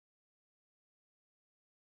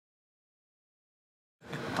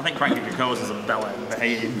I think Frankie Kiko's is a bell end. I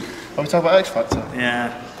hate him. Are we talking about X Factor?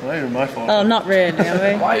 Yeah. Not even my fault. Oh, not really,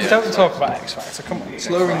 are we? Why don't talk about X Factor? Come on, it's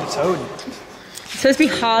lowering the tone. It's supposed to be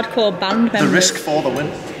hardcore band members. The risk for the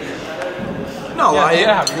win. No, like,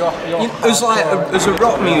 as a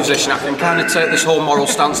rock musician, I can kind of take this whole moral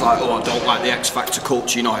stance like, oh, I don't like the X Factor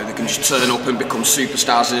culture, you know, they can just turn up and become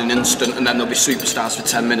superstars in an instant and then they'll be superstars for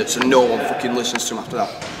 10 minutes and no one fucking listens to them after that.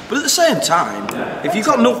 But at the same time, if you've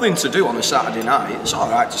got nothing to do on a Saturday night, it's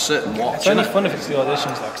alright to sit and watch. It's only fun if it's the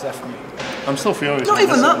auditions though, because they're from... I'm still furious. Not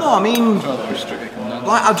even that though, I mean,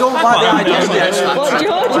 like, I don't like the idea of the X Factor.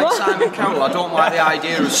 Like Simon Cowell, I don't like the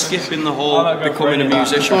idea of skipping the whole becoming a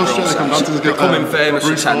musician process, becoming famous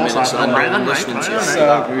for 10 minutes and then no one listening to you.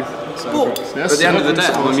 But at the end of the day,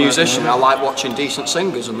 I'm a musician, I like watching decent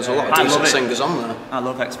singers and there's a lot of decent singers on there. I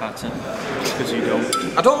love X Factor. Because you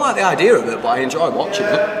don't. I don't like the idea of it, but I enjoy watching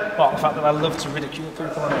it. Well, the fact that I love to ridicule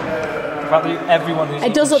people on it. The fact that everyone who's...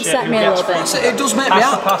 It does upset me a little bit. It does make me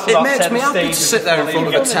happy. It makes me happy to sit there in front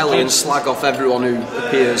of a telly and slag off everyone who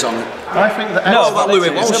appears on it. I think that But Louis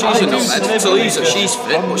Walsh, she's a nuthead. Talisa, she's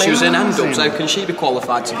fit, but she was in End-Ups. How can she be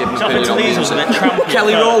qualified to give an opinion on music?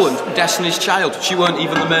 Kelly Rowland, Destiny's Child, she weren't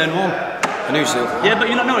even the main one. And who's the other? Yeah, but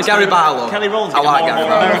you don't know it's Gary Barlow. Kelly Rowland's I like getting Gary more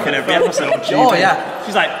Barlow. American every episode. Oh yeah.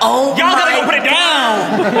 She's like, oh, y'all gotta go put it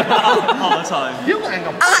down all the time. you ain't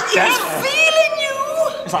gonna Feeling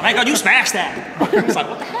you. It's like, my God, you smashed that. It's like,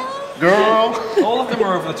 what the hell? girl. All of them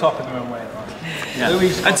are over the top in their own way. Yeah.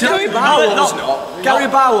 Gary Barlow's not. Gary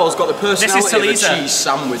Barlow's got the personality of a Talisa. cheese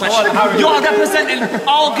sandwich. You're representing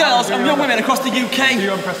all girls and young women across the UK.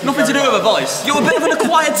 Nothing to do with her voice. You're a bit of an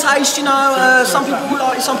acquired taste, you know. Some people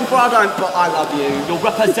like it, some people I don't, but I love you. You're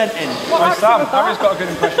representing. Well, Sam, Harry's got a good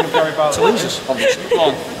impression of Gary Barlow. Talisa, obviously. Go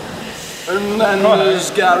on. And then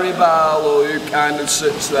there's Gary Barlow who kind of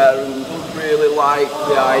sits there and doesn't really like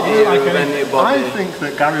the idea of anybody. I think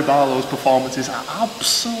that Gary Barlow's performances are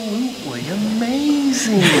absolutely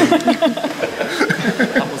amazing.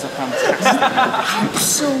 That was a fantastic.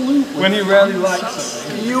 Absolutely. When he really likes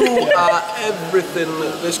something. You are everything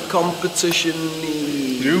that this competition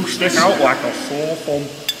needs. You stick out like a sore thumb.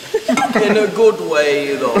 In a good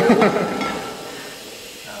way, though.